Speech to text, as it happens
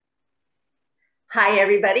Hi,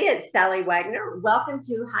 everybody. It's Sally Wagner. Welcome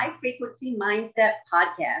to High Frequency Mindset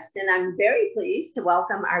Podcast. And I'm very pleased to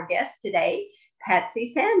welcome our guest today,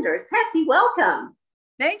 Patsy Sanders. Patsy, welcome.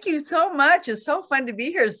 Thank you so much. It's so fun to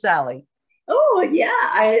be here, Sally. Oh,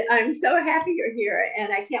 yeah. I'm so happy you're here.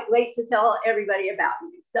 And I can't wait to tell everybody about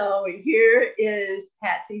you. So here is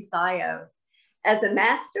Patsy's bio. As a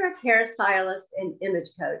master hairstylist and image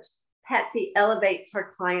coach, Patsy elevates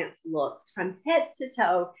her clients' looks from head to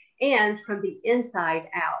toe and from the inside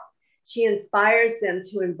out. She inspires them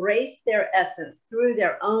to embrace their essence through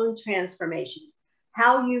their own transformations.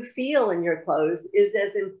 How you feel in your clothes is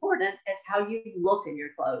as important as how you look in your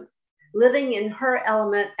clothes. Living in her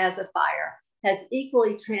element as a fire has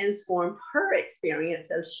equally transformed her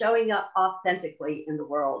experience of showing up authentically in the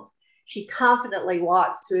world. She confidently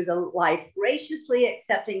walks through the life, graciously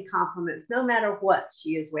accepting compliments no matter what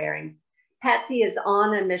she is wearing. Patsy is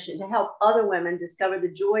on a mission to help other women discover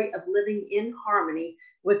the joy of living in harmony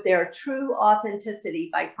with their true authenticity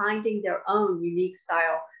by finding their own unique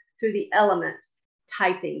style through the element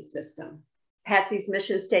typing system. Patsy's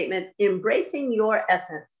mission statement, embracing your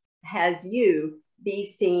essence, has you be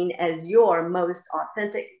seen as your most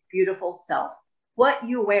authentic, beautiful self. What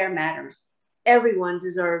you wear matters. Everyone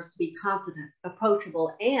deserves to be confident,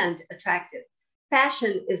 approachable, and attractive.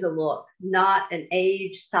 Fashion is a look, not an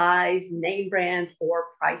age, size, name brand, or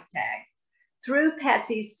price tag. Through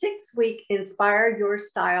Patsy's 6-week Inspire Your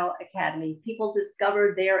Style Academy, people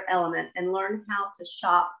discover their element and learn how to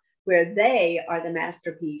shop where they are the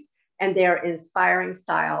masterpiece, and their inspiring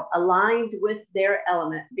style, aligned with their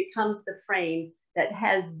element, becomes the frame that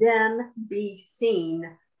has them be seen,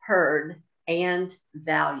 heard, and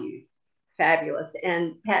valued. Fabulous.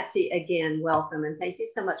 And Patsy, again, welcome. And thank you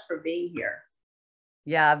so much for being here.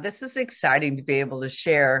 Yeah, this is exciting to be able to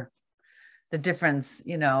share the difference,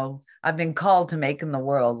 I've been called to make in the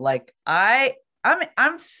world. Like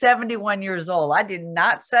I'm 71 years old. I did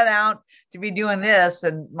not set out to be doing this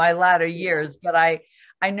in my latter years, but I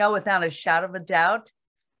know without a shadow of a doubt,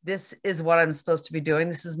 this is what I'm supposed to be doing.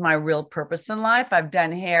 This is my real purpose in life. I've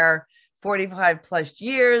done hair 45 plus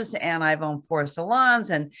years, and I've owned 4 salons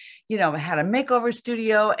and, had a makeover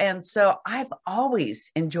studio. And so I've always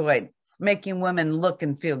enjoyed making women look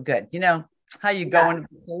and feel good. You know how you go into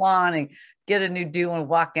the salon and get a new do and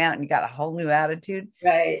walk out and you got a whole new attitude.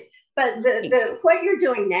 Right. But the what you're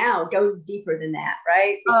doing now goes deeper than that,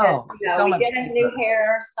 right? Because so we much get a deeper. new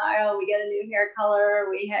hairstyle, we get a new hair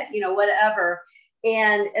color, we had, whatever.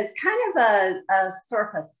 And it's kind of a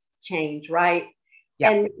surface change, right?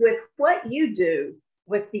 Yeah. And with what you do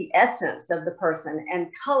with the essence of the person and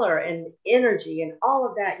color and energy and all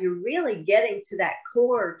of that, you're really getting to that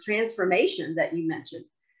core transformation that you mentioned.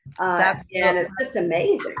 And it's just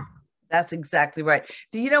amazing. That's exactly right.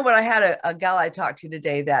 Do you know what? I had a gal I talked to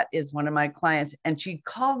today that is one of my clients, and she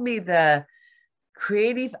called me the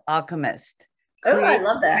creative alchemist. I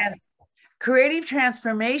love that. Creative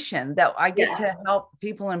transformation that I get to help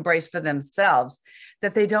people embrace for themselves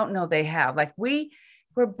that they don't know they have. Like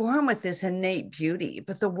we're born with this innate beauty,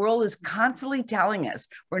 but the world is constantly telling us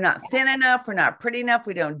we're not thin enough, we're not pretty enough,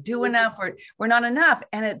 we don't do enough, we're not enough.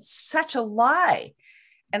 And it's such a lie.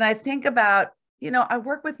 And I think about, I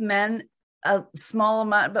work with men a small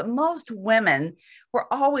amount, but most women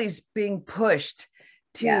were always being pushed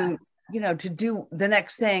to, to do the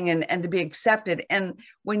next thing and to be accepted. And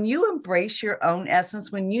when you embrace your own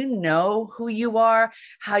essence, when you know who you are,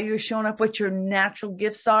 how you're showing up, what your natural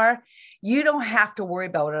gifts are, you don't have to worry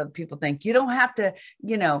about what other people think. You don't have to,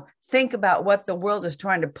 think about what the world is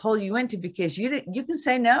trying to pull you into, because you can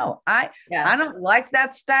say, no, I don't like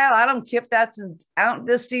that style. I don't care if that's out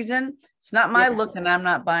this season. It's not my look and I'm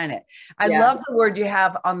not buying it. I love the word you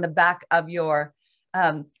have on the back of your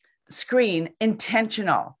screen,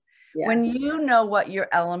 intentional. Yeah. When you know what your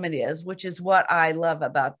element is, which is what I love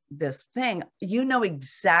about this thing, you know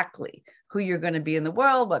exactly who you're going to be in the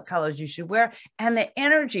world, what colors you should wear, and the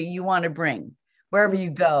energy you want to bring wherever you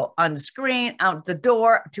go, on the screen, out the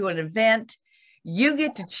door, to an event. You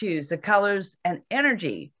get to choose the colors and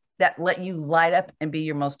energy that let you light up and be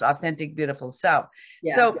your most authentic, beautiful self.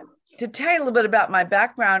 Yeah. So to tell you a little bit about my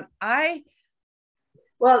background, hold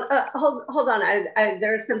on.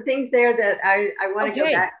 There's some things there that I want to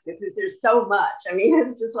go back to, because there's so much. I mean,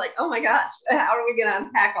 it's just like, oh my gosh, how are we going to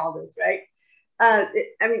unpack all this, right?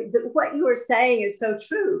 What you were saying is so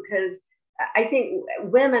true, because I think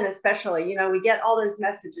women especially, we get all those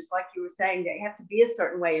messages, like you were saying, they have to be a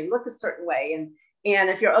certain way and look a certain way. And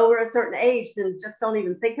if you're over a certain age, then just don't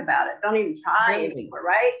even think about it. Don't even try anymore,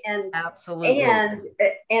 right? And absolutely. And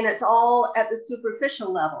it's all at the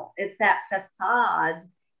superficial level. It's that facade.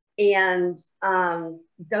 And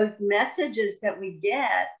those messages that we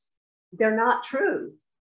get, they're not true.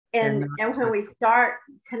 And when we start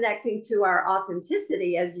connecting to our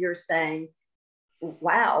authenticity, as you're saying,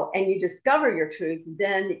 wow, and you discover your truth,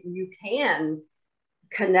 then you can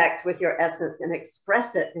connect with your essence and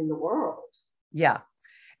express it in the world. Yeah.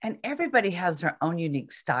 And everybody has their own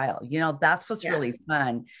unique style. You know, that's what's really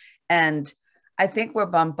fun. And I think we're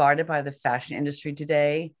bombarded by the fashion industry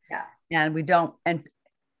today. Yeah. And we don't, and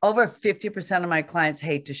over 50% of my clients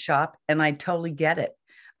hate to shop. And I totally get it.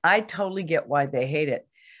 I totally get why they hate it.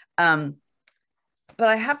 But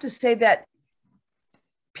I have to say that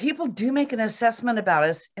people do make an assessment about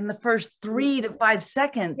us in the first 3 to 5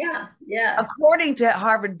 seconds. Yeah. According to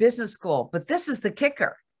Harvard Business School. But this is the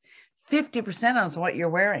kicker. 50% is what you're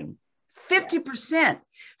wearing. 50%. Yeah.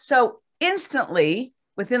 So instantly,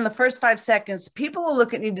 within the first 5 seconds, people will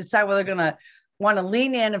look at you and decide whether they're going to want to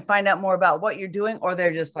lean in and find out more about what you're doing, or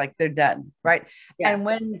they're just like, they're done. Right. Yeah. And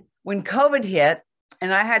when COVID hit,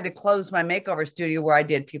 and I had to close my makeover studio where I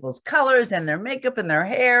did people's colors and their makeup and their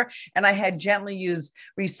hair. And I had gently used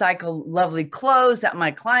recycled lovely clothes that my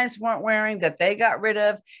clients weren't wearing, that they got rid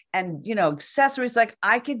of. And, you know, accessories, like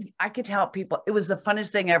I could help people. It was the funnest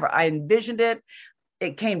thing ever. I envisioned it.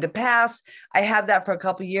 It came to pass. I had that for a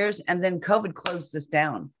couple of years, and then COVID closed this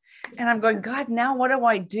down. And I'm going, God, now what do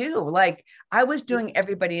I do? Like I was doing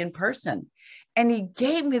everybody in person. And he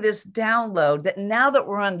gave me this download that now that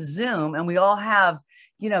we're on Zoom and we all have,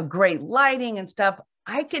 you know, great lighting and stuff,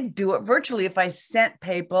 I could do it virtually if I sent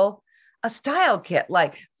people a style kit,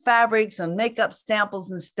 like fabrics and makeup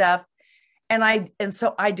samples and stuff. And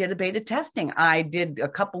so I did a beta testing. I did a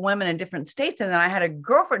couple women in different states. And then I had a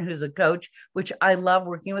girlfriend who's a coach, which I love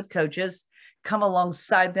working with coaches, come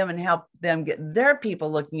alongside them and help them get their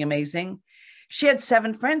people looking amazing. She had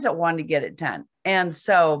 7 friends that wanted to get it done. And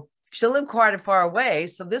so she lived quite far away.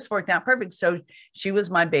 So this worked out perfect. So she was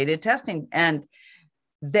my beta testing, and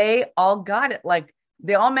they all got it. Like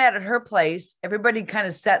they all met at her place. Everybody kind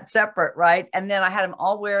of sat separate, right? And then I had them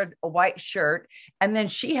all wear a white shirt. And then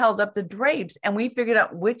she held up the drapes, and we figured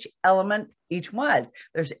out which element each was.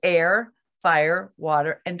 There's air, fire,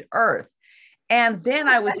 water, and earth. And then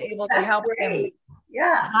I was able to help them.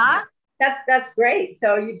 Yeah. Huh? That's great.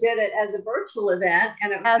 So you did it as a virtual event,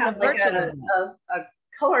 and it was kind of like a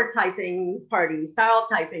color typing party, style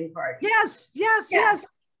typing party. Yes.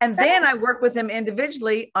 And then I work with them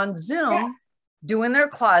individually on Zoom, doing their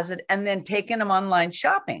closet, and then taking them online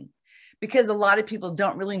shopping, because a lot of people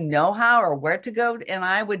don't really know how or where to go. And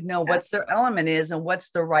I would know what's their element is and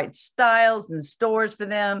what's the right styles and stores for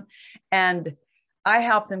them. And I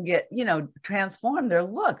help them get, you know, transform their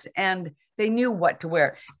looks, and they knew what to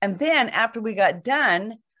wear. And then after we got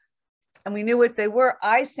done and we knew what they were,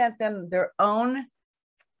 I sent them their own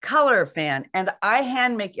color fan, and I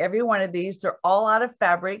hand make every one of these. They're all out of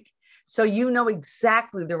fabric. So you know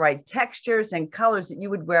exactly the right textures and colors that you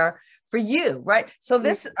would wear for you, right? So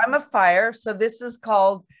this, I'm a fire. So this is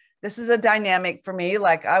a dynamic for me.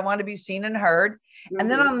 Like I want to be seen and heard. And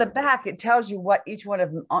then on the back, it tells you what each one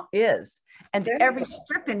of them is. And every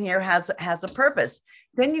strip in here has a purpose.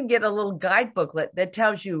 Then you get a little guide booklet that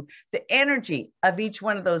tells you the energy of each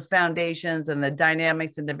one of those foundations and the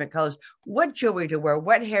dynamics and different colors, what jewelry to wear,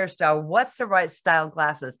 what hairstyle, what's the right style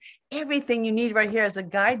glasses, everything you need right here is a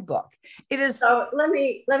guidebook. It is. So let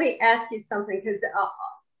me ask you something, because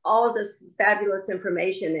all of this fabulous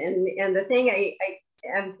information, and the thing I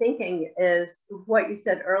am thinking is what you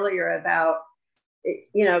said earlier about,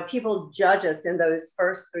 you know, people judge us in those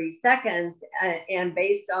first 3 seconds, and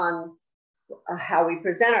based on how we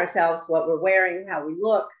present ourselves, what we're wearing, how we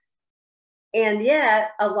look. And yet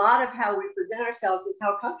a lot of how we present ourselves is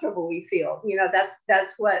how comfortable we feel. You know,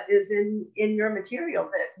 that's what is in your material,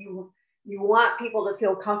 that you want people to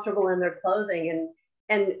feel comfortable in their clothing.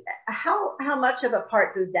 And how much of a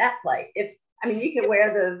part does that play? You can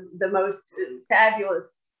wear the most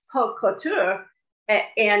fabulous haute couture,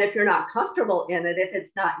 and if you're not comfortable in it, if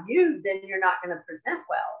it's not you, then you're not going to present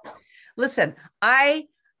well. Listen,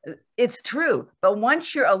 it's true. But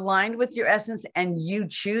once you're aligned with your essence and you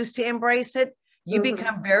choose to embrace it, you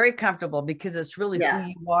become very comfortable, because it's really who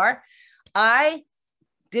you are. I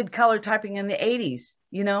did color typing in the 80s,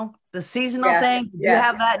 you know, the seasonal thing. You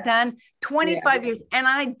have that done 25 years. And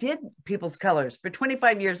I did people's colors for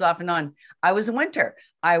 25 years off and on. I was in winter.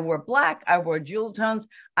 I wore black. I wore jewel tones.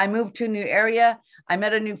 I moved to a new area. I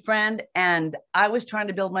met a new friend, and I was trying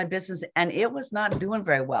to build my business, and it was not doing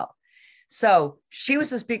very well. So she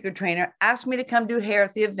was a speaker trainer, asked me to come do hair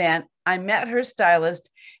at the event. I met her stylist,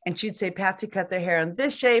 and she'd say, Patsy, cut their hair in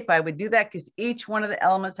this shape. I would do that because each one of the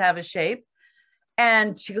elements have a shape.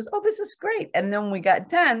 And she goes, oh, this is great. And then when we got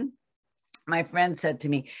done, my friend said to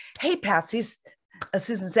me, hey, Patsy,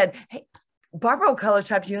 Susan said, hey, Barbara will color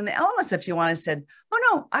type you in the elements if you want. I said, oh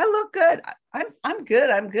no, I look good. I'm good.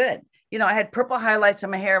 I'm good. You know, I had purple highlights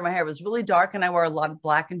on my hair. My hair was really dark and I wore a lot of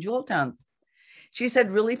black and jewel tones. She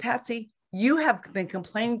said, really, Patsy, you have been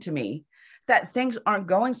complaining to me that things aren't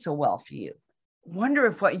going so well for you. Wonder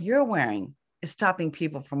if what you're wearing is stopping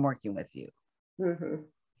people from working with you. Mm-hmm.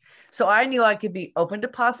 So I knew I could be open to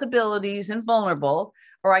possibilities and vulnerable,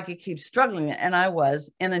 or I could keep struggling. And I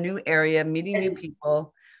was in a new area, meeting new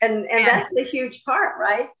people. And that's a huge part,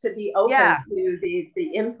 right? To be open to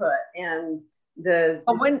the input and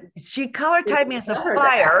But when she color typed me as a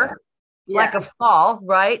fire, like a fall,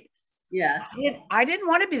 right? Yeah. I didn't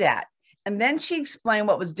want to be that. And then she explained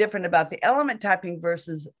what was different about the element typing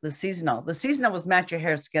versus the seasonal. The seasonal was match your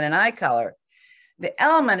hair, skin, and eye color. The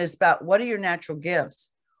element is about what are your natural gifts?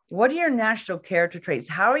 What are your natural character traits?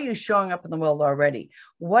 How are you showing up in the world already?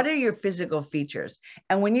 What are your physical features?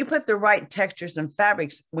 And when you put the right textures and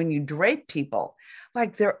fabrics, when you drape people,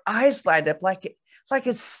 like their eyes light up, like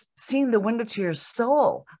it's seeing the window to your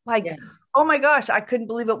soul. Like, oh my gosh, I couldn't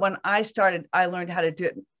believe it when I started. I learned how to do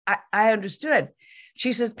it. I understood.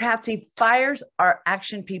 She says, Patsy, fires are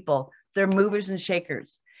action people. They're movers and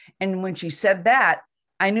shakers. And when she said that,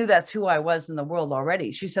 I knew that's who I was in the world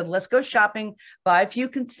already. She said, let's go shopping, buy a few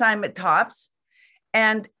consignment tops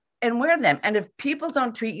and wear them. And if people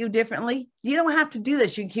don't treat you differently, you don't have to do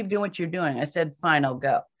this. You can keep doing what you're doing. I said, fine, I'll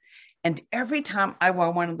go. And every time I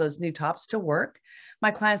wore one of those new tops to work,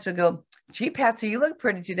 my clients would go, gee, Patsy, you look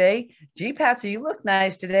pretty today. Gee, Patsy, you look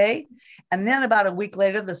nice today. And then about a week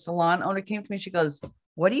later, the salon owner came to me. She goes,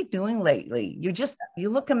 what are you doing lately? You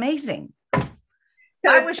look amazing. So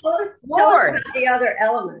tell us about the other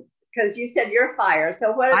elements, because you said you're fire.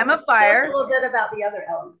 So I'm a fire. Tell us a little bit about the other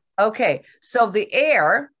elements. Okay. So the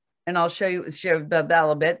air, and I'll share about that a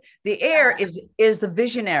little bit. The air is the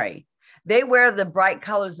visionary. They wear the bright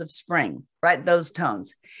colors of spring, right? Those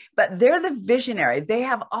tones, but they're the visionary. They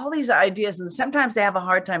have all these ideas and sometimes they have a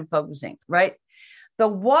hard time focusing, right? The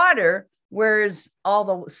water wears all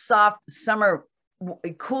the soft summer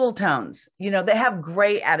cool tones. You know, they have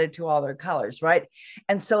gray added to all their colors, right?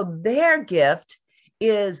 And so their gift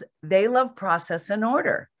is they love process and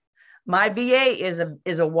order. My VA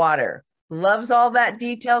is a water, loves all that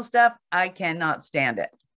detail stuff. I cannot stand it.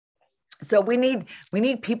 So we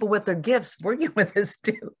need people with their gifts working with us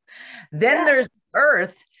too. Then there's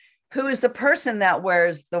Earth, who is the person that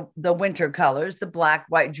wears the winter colors, the black,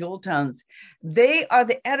 white, jewel tones. They are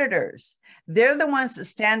the editors. They're the ones that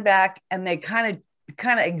stand back and they kind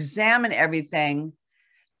of examine everything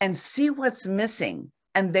and see what's missing.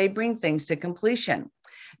 And they bring things to completion.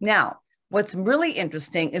 Now, what's really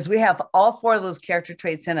interesting is we have all four of those character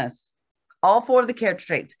traits in us. All four of the character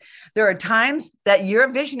traits. There are times that you're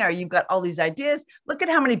a visionary. You've got all these ideas. Look at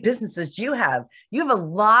how many businesses you have. You have a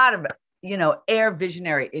lot of, air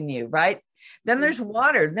visionary in you, right? Then there's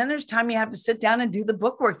water. Then there's time you have to sit down and do the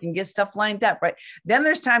bookwork and get stuff lined up, right? Then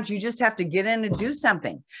there's times you just have to get in and do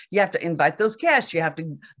something. You have to invite those guests. You have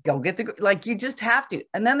to go get you just have to.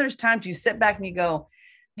 And then there's times you sit back and you go,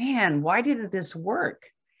 man, why didn't this work?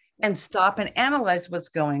 And stop and analyze what's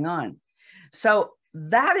going on. So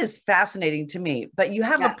that is fascinating to me, but you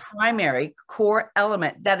have a primary core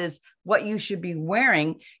element that is what you should be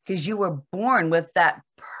wearing because you were born with that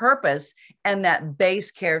purpose and that base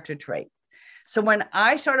character trait. So when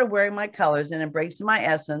I started wearing my colors and embracing my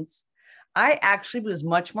essence, I actually was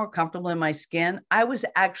much more comfortable in my skin. I was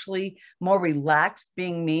actually more relaxed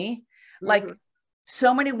being me. Like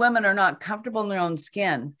so many women are not comfortable in their own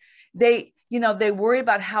skin. They worry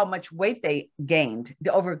about how much weight they gained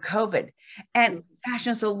over COVID. And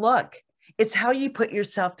fashion's a look. It's how you put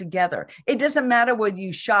yourself together. It doesn't matter whether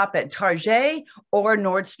you shop at Target or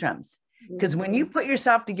Nordstrom's. Because when you put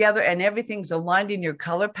yourself together and everything's aligned in your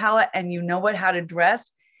color palette and you know how to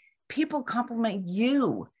dress, people compliment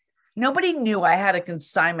you. Nobody knew I had a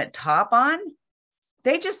consignment top on.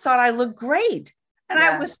 They just thought I looked great. And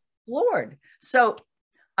I was floored. So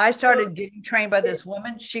I started getting trained by this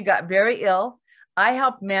woman. She got very ill. I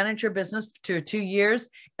helped manage her business for 2 years.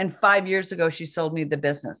 And 5 years ago, she sold me the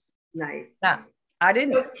business. Nice. Now, I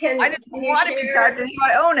didn't want to be charged.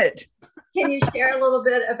 I own it. Can you share a little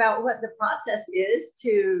bit about what the process is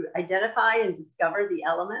to identify and discover the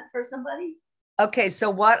element for somebody? Okay. So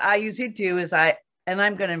what I usually do is I'm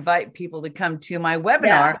going to invite people to come to my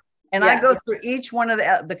webinar and I go through each one of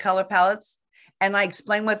the color palettes and I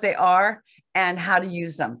explain what they are and how to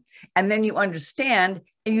use them. And then you understand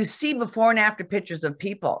and you see before and after pictures of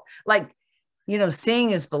people like,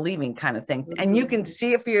 seeing is believing kind of thing. And you can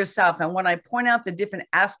see it for yourself. And when I point out the different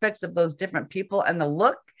aspects of those different people and the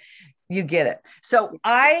look, You get it. So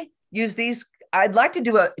I use these. I'd like to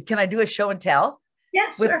do can I do a show and tell?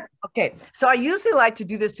 Yeah, sure. Okay. So I usually like to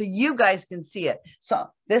do this so you guys can see it. So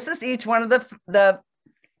this is each one of the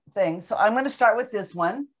things. So I'm going to start with this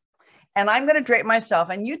one, and I'm going to drape myself,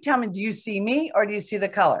 and you tell me, do you see me or do you see the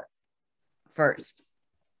color first?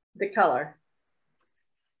 The color.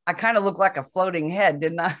 I kind of look like a floating head,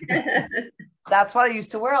 didn't I? That's what I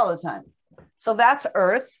used to wear all the time. So that's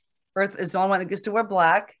Earth. Earth is the only one that gets to wear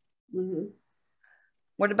black. Mm-hmm.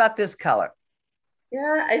 What about this color?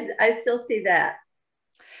 Yeah, I still see that.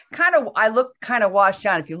 I look kind of washed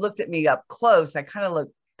out. If you looked at me up close, I kind of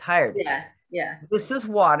look tired. Yeah, yeah. This is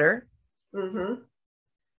water. Mm-hmm.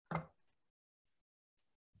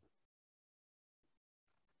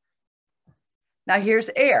 Now here's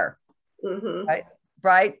air. Mm-hmm.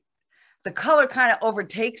 Right? The color kind of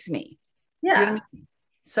overtakes me. Yeah. Do you know what I mean?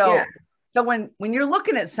 So when you're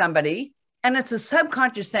looking at somebody, and it's a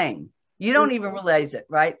subconscious thing, you don't even realize it,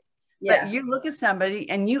 right? Yeah. But you look at somebody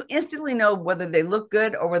and you instantly know whether they look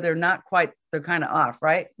good or whether they're not quite, they're kind of off,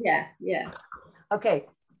 right? Yeah, yeah. Okay.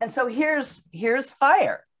 And so here's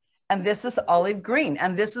fire. And this is olive green.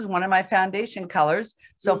 And this is one of my foundation colors.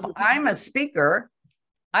 So if I'm a speaker,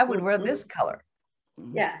 I would wear this color.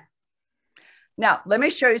 Yeah. Now, let me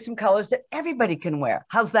show you some colors that everybody can wear.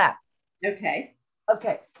 How's that? Okay.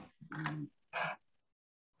 Okay.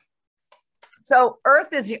 So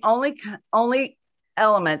Earth is the only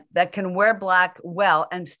element that can wear black well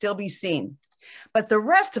and still be seen. But the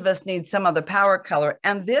rest of us need some other power color.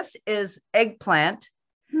 And this is eggplant,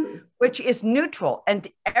 which is neutral. And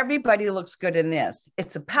everybody looks good in this.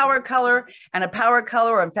 It's a power color, and a power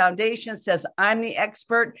color and foundation says, I'm the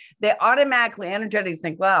expert. They automatically, energetically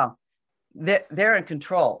think, wow, they're in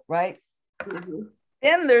control, right? Mm-hmm.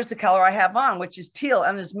 Then there's the color I have on, which is teal.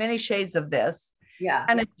 And there's many shades of this. Yeah.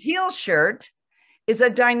 And a teal shirt is a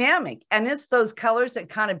dynamic. And it's those colors that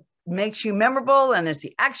kind of makes you memorable. And it's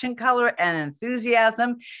the action color and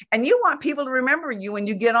enthusiasm. And you want people to remember you when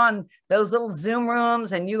you get on those little Zoom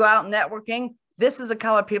rooms and you go out networking. This is a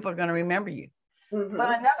color people are going to remember you. Mm-hmm. But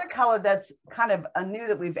another color that's kind of a new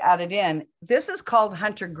that we've added in, this is called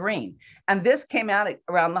hunter green. And this came out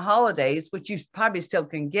around the holidays, which you probably still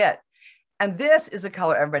can get. And this is a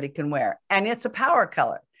color everybody can wear. And it's a power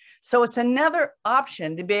color. So it's another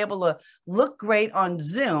option to be able to look great on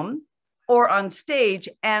Zoom or on stage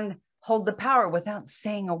and hold the power without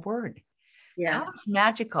saying a word. Yeah. Color's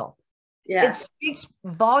magical. Yeah. It speaks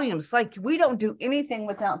volumes. Like we don't do anything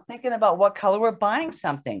without thinking about what color we're buying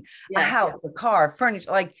something. Yeah. A house, a car,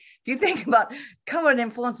 furniture. Like if you think about color, it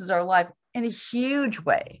influences our life in a huge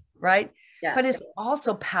way, right? Yeah. But it's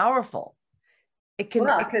also powerful. It can,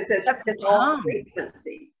 because it's all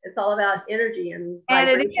frequency. It's all about energy and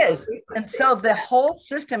it is. And so the whole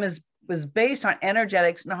system was based on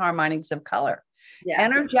energetics and harmonics of color. Yeah.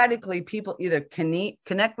 Energetically, people either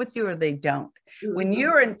connect with you or they don't. Mm-hmm. When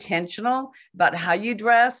you're intentional about how you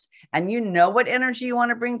dress and you know what energy you want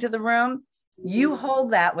to bring to the room, you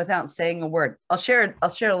hold that without saying a word. I'll share a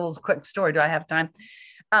little quick story. Do I have time?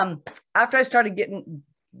 After I started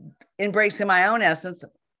embracing my own essence,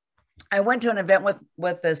 I went to an event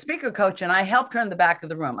with the speaker coach and I helped her in the back of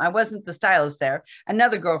the room. I wasn't the stylist there.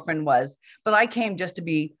 Another girlfriend was, but I came just to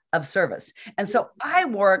be of service. And so I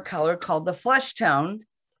wore a color called the flesh tone.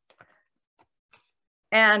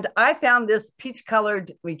 And I found this peach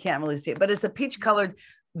colored, we can't really see it, but it's a peach colored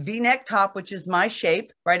V-neck top, which is my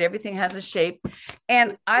shape, right? Everything has a shape.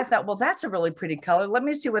 And I thought, well, that's a really pretty color. Let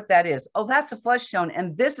me see what that is. Oh, that's a flesh tone.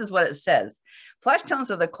 And this is what it says. Flesh tones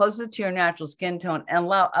are the closest to your natural skin tone and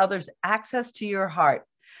allow others access to your heart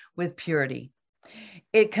with purity.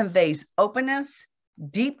 It conveys openness,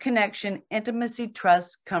 deep connection, intimacy,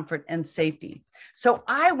 trust, comfort, and safety. So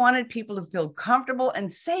I wanted people to feel comfortable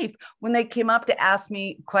and safe when they came up to ask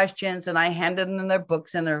me questions and I handed them their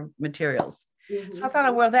books and their materials. Mm-hmm. So I thought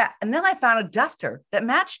I'd wear that. And then I found a duster that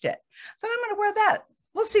matched it. I thought I'm going to wear that.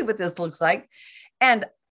 We'll see what this looks like. And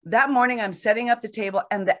that morning I'm setting up the table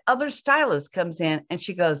and the other stylist comes in and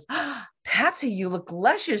she goes, oh, Patsy, you look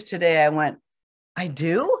luscious today. I went, I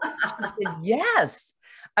do? She said, yes.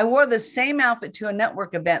 I wore the same outfit to a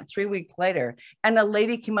network event 3 weeks later. And a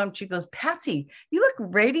lady came up and she goes, Patsy, you look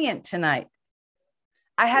radiant tonight.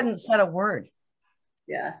 I hadn't said a word.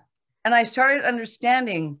 Yeah. And I started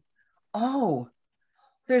understanding, oh,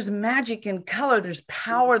 there's magic in color. There's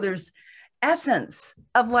power. There's essence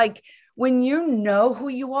of like, when you know who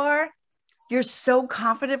you are, you're so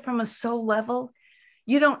confident from a soul level.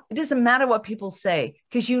 it doesn't matter what people say,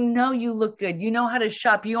 because you know you look good. You know how to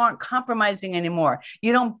shop. You aren't compromising anymore.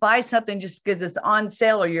 You don't buy something just because it's on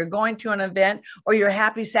sale or you're going to an event or you're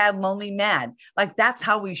happy, sad, lonely, mad. Like that's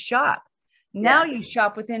how we shop. Now you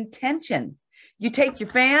shop with intention. You take your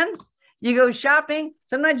fan, you go shopping.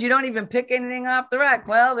 Sometimes you don't even pick anything off the rack.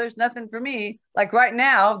 Well, there's nothing for me. Like right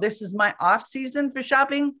now, this is my off season for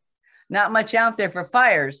shopping. Not much out there for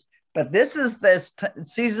fires. But this is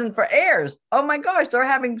season for airs. Oh my gosh, they're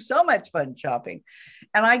having so much fun shopping.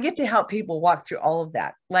 And I get to help people walk through all of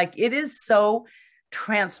that. Like it is so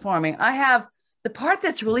transforming. I have the part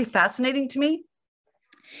that's really fascinating to me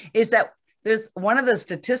is that there's one of the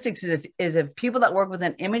statistics is if people that work with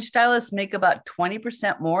an image stylist make about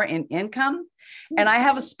 20% more in income. And I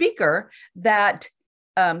have a speaker that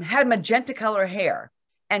had magenta color hair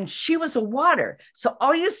and she was a water. So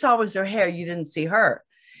all you saw was her hair. You didn't see her.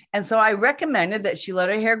 And so I recommended that she let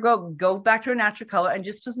her hair go back to her natural color and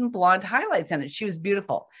just put some blonde highlights in it. She was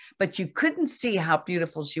beautiful, but you couldn't see how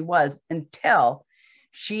beautiful she was until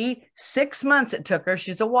 6 months it took her.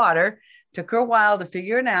 She's a water, took her a while to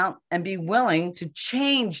figure it out and be willing to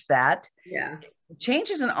change that. Yeah. Change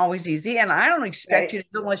isn't always easy. And I don't expect you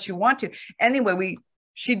to unless you want to. Anyway,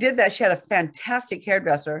 she did that. She had a fantastic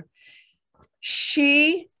hairdresser.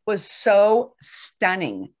 She was so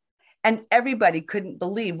stunning. And everybody couldn't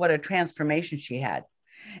believe what a transformation she had.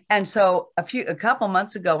 And so a couple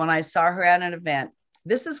months ago, when I saw her at an event,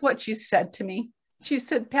 this is what she said to me. She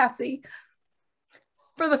said, Patsy,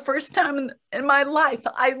 for the first time in my life,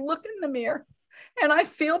 I look in the mirror and I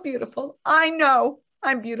feel beautiful. I know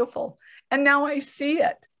I'm beautiful. And now I see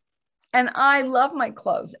it. And I love my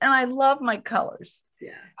clothes and I love my colors.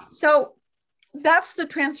 Yeah. So that's the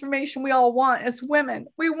transformation we all want as women.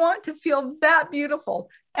 We want to feel that beautiful.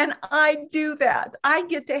 And I do that. I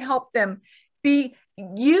get to help them be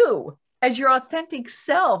you as your authentic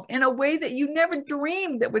self in a way that you never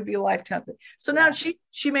dreamed that would be lifetime. So now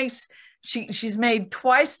she's made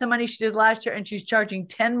twice the money she did last year and she's charging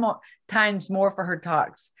 10 times more for her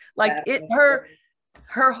talks. Like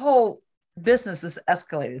her whole business is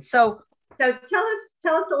escalated. So tell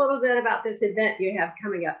us a little bit about this event you have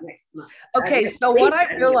coming up next month. Okay, so what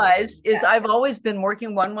I realized is I've always been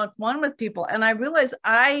working one-on-one with people, and I realized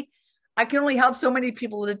I can only help so many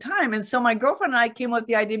people at a time. And so my girlfriend and I came up with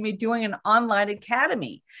the idea of me doing an online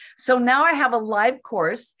academy. So now I have a live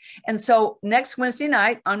course. And so next Wednesday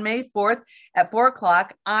night on May 4th at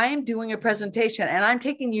 4:00, I'm doing a presentation and I'm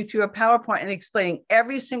taking you through a PowerPoint and explaining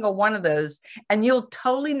every single one of those. And you'll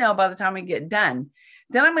totally know by the time we get done.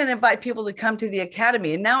 Then I'm going to invite people to come to the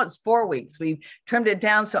academy. And now it's 4 weeks. We've trimmed it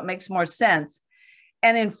down so it makes more sense.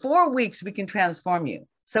 And in 4 weeks, we can transform you.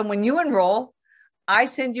 So when you enroll, I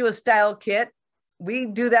send you a style kit. We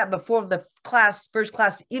do that before the first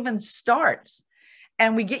class even starts.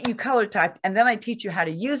 And we get you color typed. And then I teach you how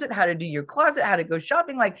to use it, how to do your closet, how to go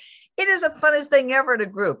shopping. Like it is the funnest thing ever to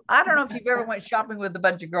group. I don't know if you've ever went shopping with a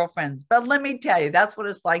bunch of girlfriends, but let me tell you, that's what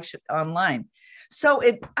it's like online. So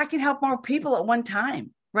I can help more people at one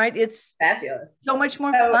time, right? It's fabulous. So much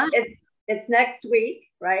more fun. It's next week,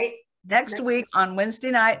 right? Next week on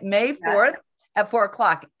Wednesday night, May 4th at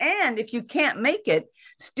 4:00. And if you can't make it,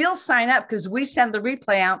 still sign up because we send the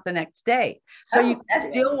replay out the next day. So you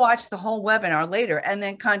can still watch the whole webinar later and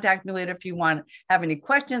then contact me later if you want to have any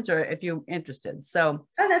questions or if you're interested. So,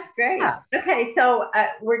 that's great. Yeah. Okay. So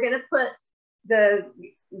we're going to put the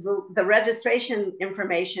registration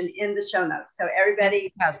information in the show notes. So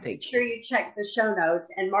everybody, make sure you check the show notes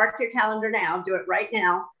and mark your calendar now. Do it right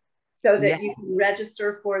now so that you can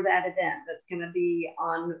register for that event. That's going to be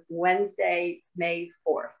on Wednesday, May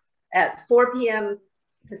 4th at 4 p.m.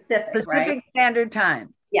 Pacific Standard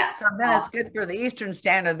Time. Yeah. So then it's good for the Eastern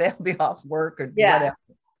Standard. They'll be off work or whatever.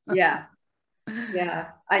 Yeah.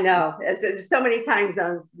 Yeah, I know. There's so many time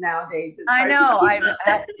zones nowadays. I know.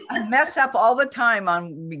 I mess up all the time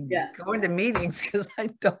on going to meetings because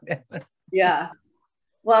I don't have it. Yeah.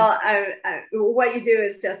 Well, what you do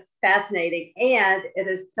is just fascinating, and it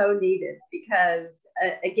is so needed because,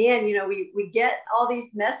 again, you know, we get all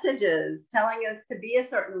these messages telling us to be a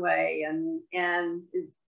certain way, and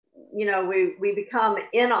you know, we become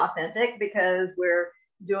inauthentic because we're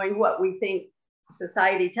doing what we think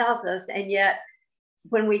society tells us, and yet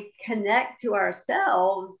when we connect to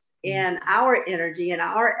ourselves and our energy and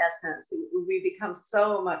our essence, we become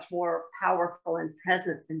so much more powerful and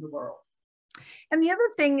present in the world. And the other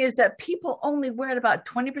thing is that people only wear about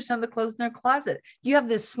 20% of the clothes in their closet. You have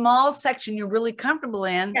this small section you're really comfortable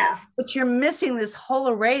in, but you're missing this whole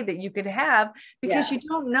array that you could have because you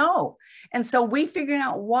don't know. And so we figuring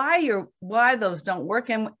out why those don't work.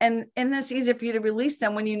 And it's easier for you to release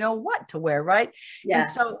them when you know what to wear, right? Yeah. And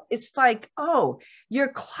so it's like, oh, your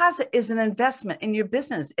closet is an investment in your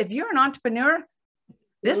business. If you're an entrepreneur,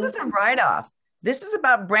 this is a write-off. This is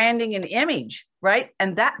about branding and image, right?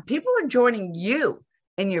 And that people are joining you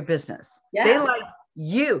in your business. Yeah. They like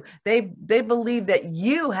you. They believe that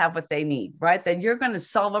you have what they need, right? That you're going to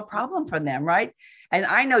solve a problem for them, right? And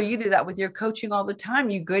I know you do that with your coaching all the time.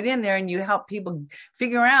 You get in there and you help people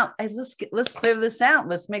figure out, hey, let's clear this out.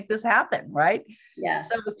 Let's make this happen, right? Yeah.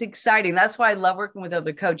 So it's exciting. That's why I love working with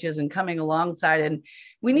other coaches and coming alongside. And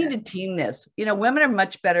we need to team this. You know, women are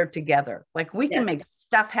much better together. Like we can make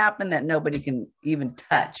stuff happen that nobody can even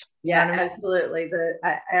touch. Yeah, you know absolutely.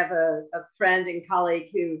 I have a friend and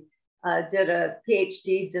colleague who did a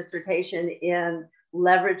PhD dissertation in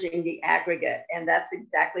leveraging the aggregate, and that's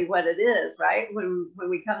exactly what it is, right? When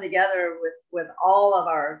we come together with all of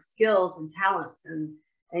our skills and talents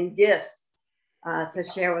and gifts to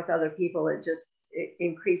share with other people, it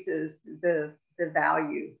increases the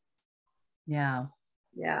value. Yeah.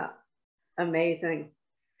 Yeah. Amazing.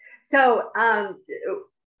 So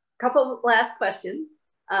couple last questions.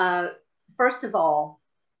 First of all,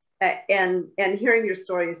 and hearing your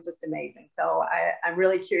story is just amazing. So I'm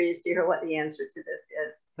really curious to hear what the answer to this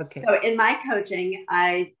is. Okay. So in my coaching,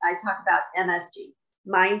 I talk about MSG,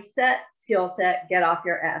 mindset, skill set, get off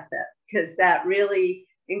your asset, because that really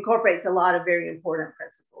incorporates a lot of very important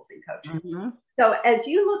principles in coaching. Mm-hmm. So as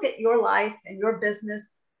you look at your life and your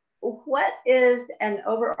business, what is an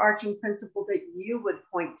overarching principle that you would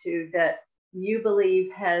point to that you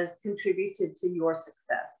believe has contributed to your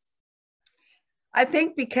success? I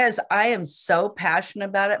think because I am so passionate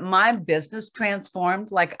about it, my business transformed.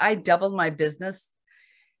 Like I doubled my business.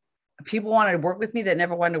 People wanted to work with me that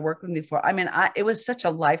never wanted to work with me before. I mean, it was such a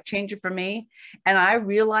life changer for me. And I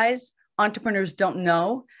realized entrepreneurs don't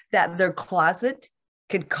know that their closet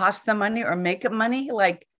could cost them money or make them money.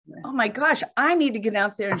 Like, oh my gosh, I need to get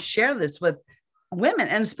out there and share this with women.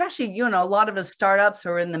 And especially, you know, a lot of us startups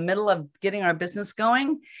are in the middle of getting our business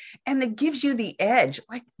going, and it gives you the edge.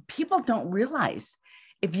 Like people don't realize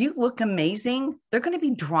if you look amazing, they're going to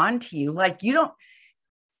be drawn to you. Like you don't,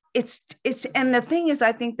 and the thing is,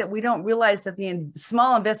 I think that we don't realize that the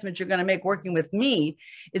small investment you're going to make working with me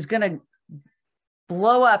is going to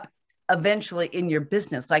blow up eventually in your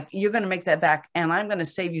business. Like you're going to make that back, and I'm going to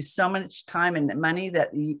save you so much time and money that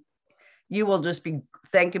you will just be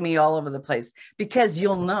thanking me all over the place, because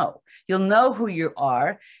you'll know who you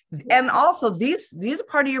are. And also these are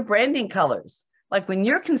part of your branding colors. Like when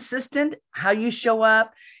you're consistent, how you show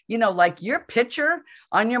up, you know, like your picture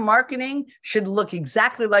on your marketing should look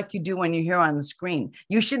exactly like you do when you're here on the screen.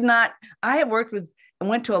 You should not, I have worked with and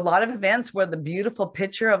went to a lot of events where the beautiful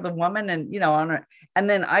picture of the woman and, you know, on her, and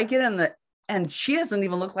then I get and she doesn't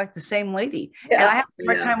even look like the same lady. Yeah. And I have a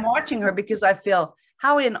hard time watching her because I feel,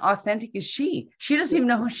 how inauthentic is she? She doesn't even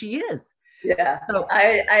know who she is. Yeah, so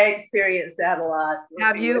I experience that a lot.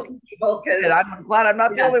 Have you? I'm glad I'm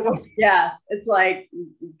not the only one. Yeah, it's like,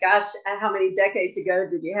 gosh, how many decades ago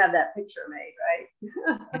did you have that picture made,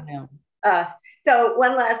 right? I know. So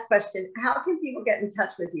one last question. How can people get in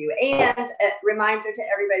touch with you? And a reminder to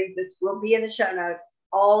everybody, this will be in the show notes.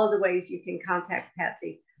 All of the ways you can contact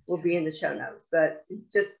Patsy will be in the show notes, but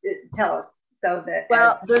just tell us. So that,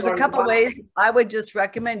 well, there's a couple ways. I would just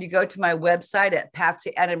recommend you go to my website at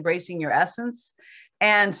Patsy at Embracing Your Essence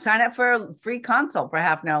and sign up for a free consult for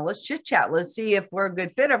half an hour. Let's chit chat. Let's see if we're a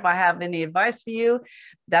good fit or if I have any advice for you.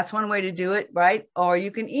 That's one way to do it, right? Or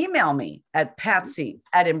you can email me at Patsy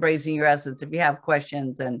at Embracing Your Essence if you have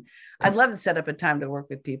questions. And I'd love to set up a time to work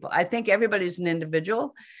with people. I think everybody's an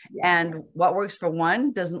individual, and what works for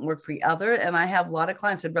one doesn't work for the other. And I have a lot of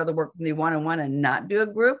clients that'd rather work with me one-on-one and not do a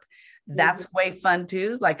group. That's way fun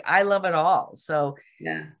too. Like I love it all. So,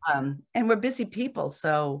 and we're busy people.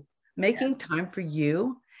 So making time for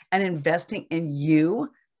you and investing in you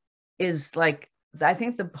is like, I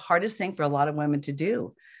think the hardest thing for a lot of women to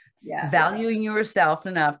do. Yeah. Valuing yourself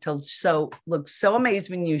enough to look so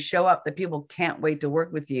amazing when you show up that people can't wait to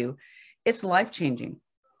work with you. It's life-changing.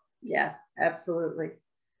 Yeah, absolutely.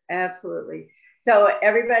 Absolutely. So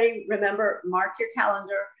everybody remember, mark your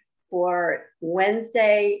calendar for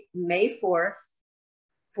Wednesday, May 4th,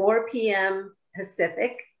 4 p.m.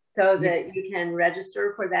 Pacific, so that you can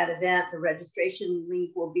register for that event. The registration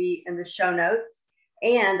link will be in the show notes,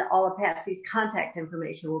 and all of Patsy's contact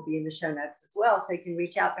information will be in the show notes as well. So you can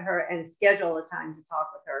reach out to her and schedule a time to talk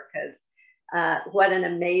with her, because what an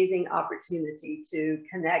amazing opportunity to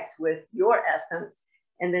connect with your essence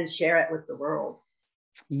and then share it with the world.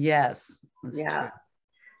 Yes. Yeah. True.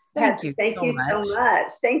 Thank you Thank so you much. so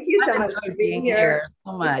much. Thank you so I've much for enjoyed being being here. here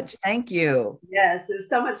so much. Thank you. Yes, it's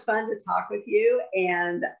so much fun to talk with you.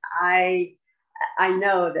 And I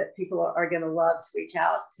know that people are going to love to reach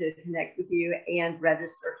out to connect with you and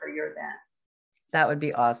register for your event. That would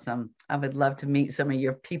be awesome. I would love to meet some of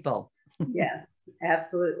your people. Yes,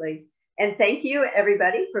 absolutely. And thank you,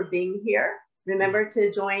 everybody, for being here. Remember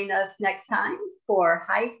to join us next time for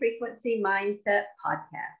High Frequency Mindset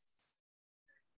Podcast.